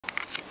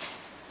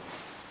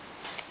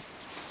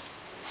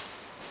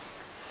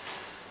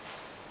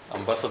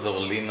Ambassador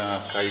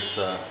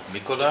Leena-Kaisa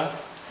Mikkola.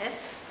 Yes.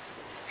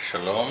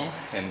 Shalom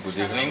and good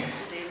evening.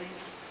 Good evening.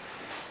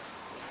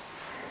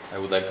 I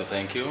would like to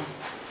thank you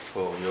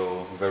for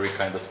your very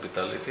kind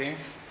hospitality.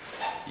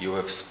 You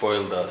have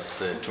spoiled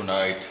us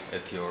tonight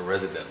at your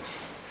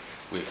residence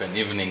with an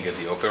evening at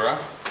the opera.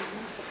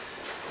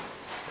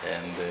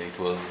 And it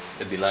was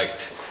a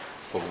delight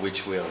for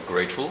which we are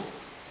grateful.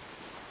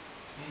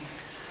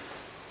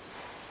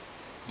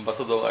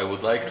 Ambassador, I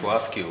would like to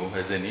ask you,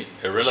 as a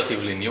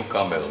relatively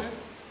newcomer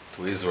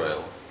to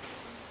Israel,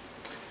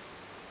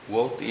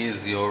 what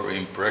is your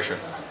impression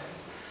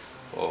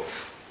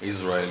of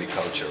Israeli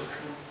culture?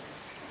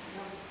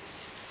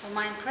 Well,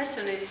 my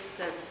impression is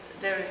that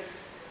there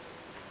is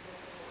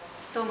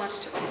so much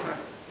to offer.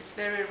 It's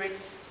very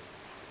rich,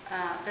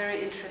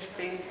 very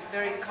interesting,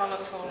 very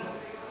colorful,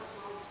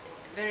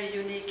 very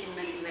unique in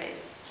many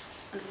ways.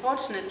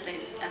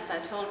 Unfortunately, as I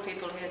told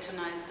people here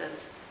tonight,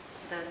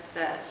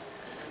 that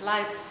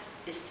life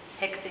is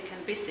hectic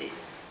and busy,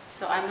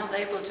 so I'm not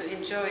able to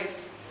enjoy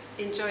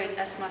it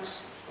as much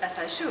as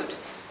I should.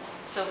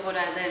 So what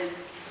I then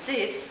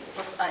did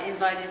was I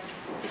invited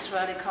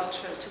Israeli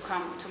culture to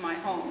come to my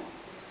home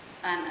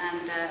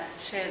and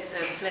shared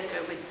the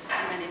pleasure with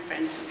many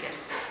friends and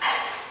guests.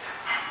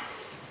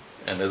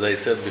 And as I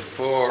said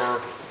before,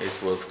 it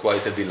was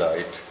quite a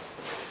delight.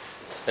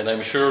 And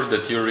I'm sure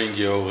that during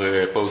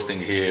your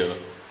posting here,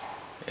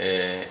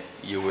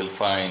 you will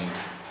find,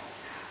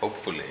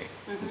 hopefully,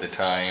 the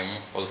time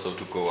also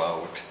to go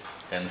out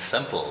and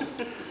sample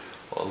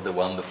all the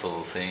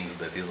wonderful things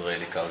that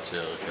Israeli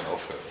culture can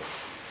offer.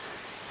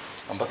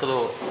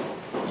 Ambassador,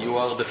 you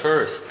are the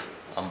first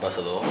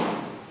ambassador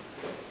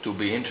to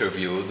be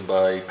interviewed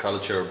by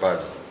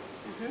CultureBuzz.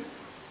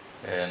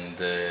 And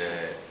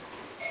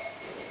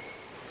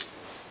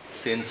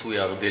since we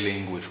are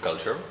dealing with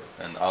culture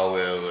and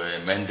our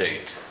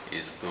mandate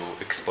is to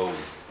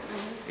expose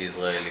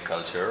Israeli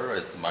culture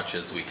as much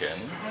as we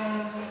can,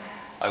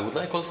 I would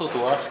like also to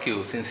ask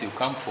you, since you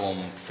come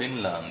from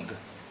Finland,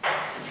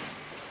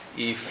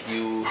 if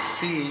you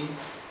see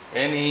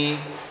any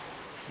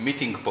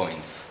meeting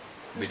points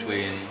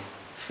between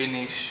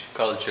Finnish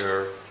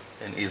culture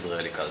and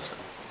Israeli culture.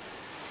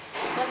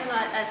 Well,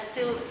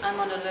 you know, I'm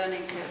on a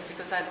learning curve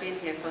because I've been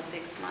here for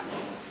 6 months.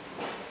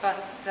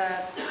 But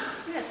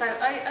yes,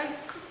 I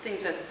could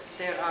think that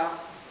there are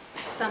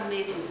some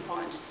meeting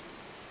points.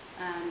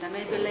 And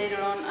maybe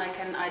later on I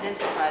can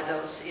identify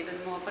those even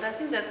more. But I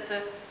think that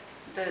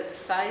the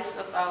size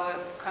of our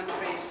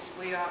countries,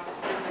 we are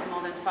a little bit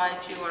more than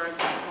 5, you are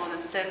more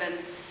than 7,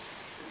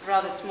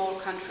 rather small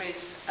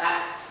countries,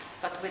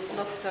 but with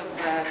lots of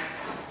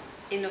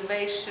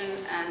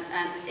innovation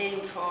and aim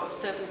for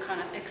certain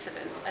kind of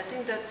excellence. I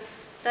think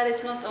that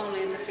is not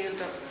only in the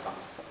field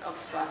of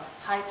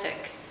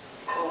high-tech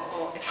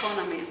or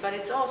economy, but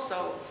it's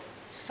also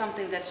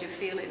something that you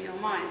feel in your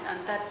mind,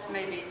 and that's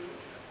maybe,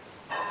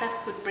 that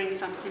could bring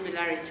some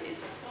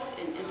similarities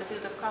in the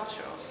field of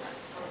culture also.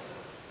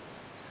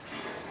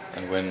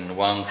 And when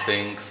one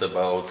thinks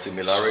about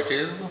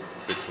similarities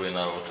between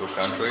our two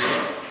countries,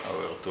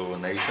 our two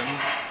nations,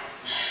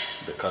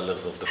 the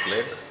colors of the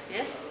flag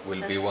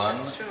will be one.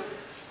 That's true.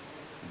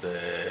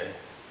 The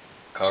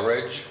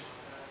courage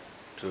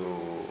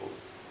to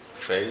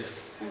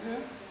face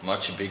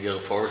much bigger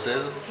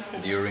forces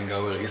during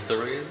our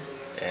history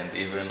and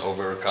even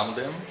overcome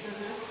them.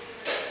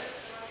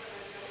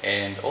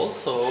 And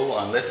also,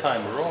 unless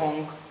I'm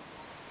wrong,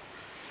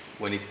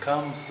 when it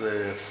comes,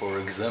 for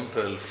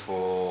example,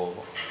 for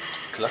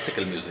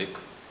classical music,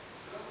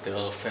 there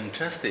are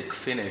fantastic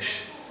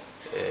Finnish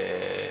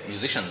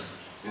musicians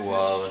who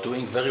are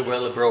doing very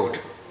well abroad.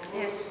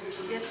 Yes,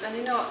 yes, and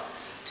you know,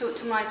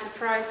 to my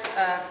surprise,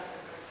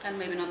 and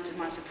maybe not to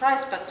my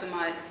surprise, but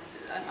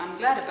I'm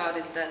glad about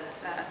it that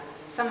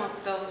some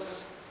of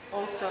those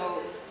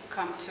also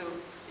come to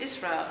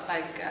Israel.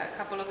 Like a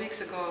couple of weeks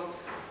ago,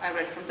 I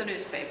read from the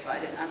newspaper, I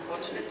didn't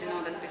unfortunately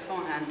know that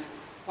beforehand,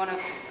 one of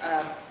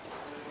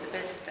the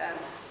best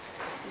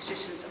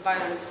musicians, a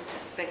violinist,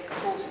 Pekka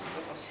Kuusisto,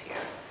 was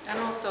here. And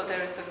also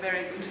there is a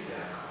very good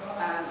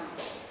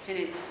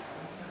Finnish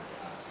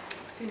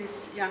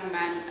young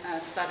man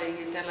studying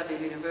in Tel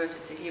Aviv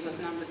University. He was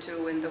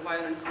 #2 in the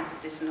violin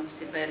competition of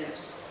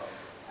Sibelius.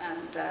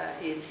 And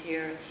he is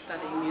here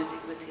studying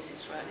music with his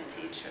Israeli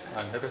teacher.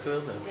 I'm happy to hear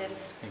that.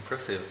 Yes.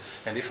 Impressive.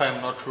 And if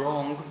I'm not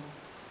wrong,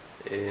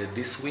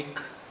 this week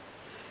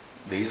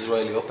the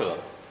Israeli opera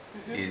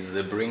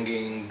is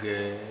bringing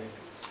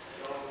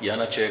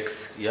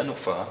Janacek's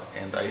Janufa,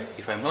 and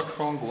if I'm not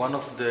wrong, one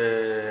of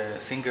the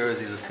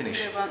singers is a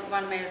Finnish.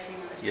 One male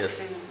singer is yes.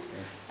 from Finland.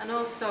 Yes. And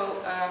also,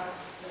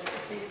 I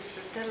think it's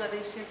the Tel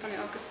Aviv Symphony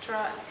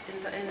Orchestra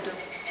in the end of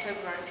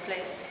February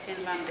plays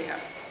Finlandia.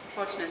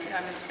 Fortunately,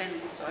 I'm in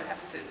Finland, so I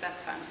have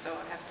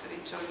to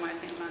enjoy my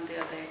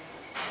Finlandia there.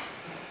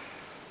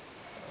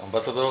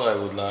 Ambassador, I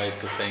would like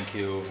to thank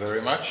you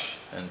very much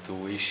and to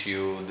wish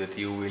you that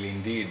you will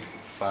indeed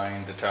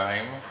find the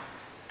time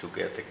to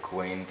get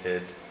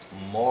acquainted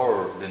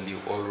more than you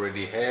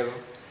already have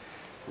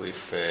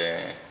with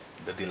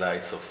the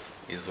delights of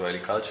Israeli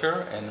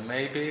culture and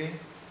maybe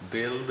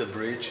build a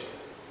bridge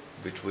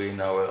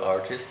between our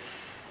artists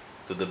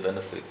to the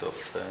benefit of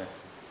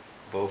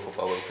both of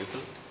our people.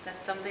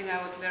 That's something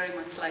I would very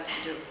much like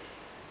to do.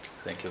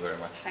 Thank you very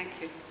much.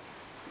 Thank you.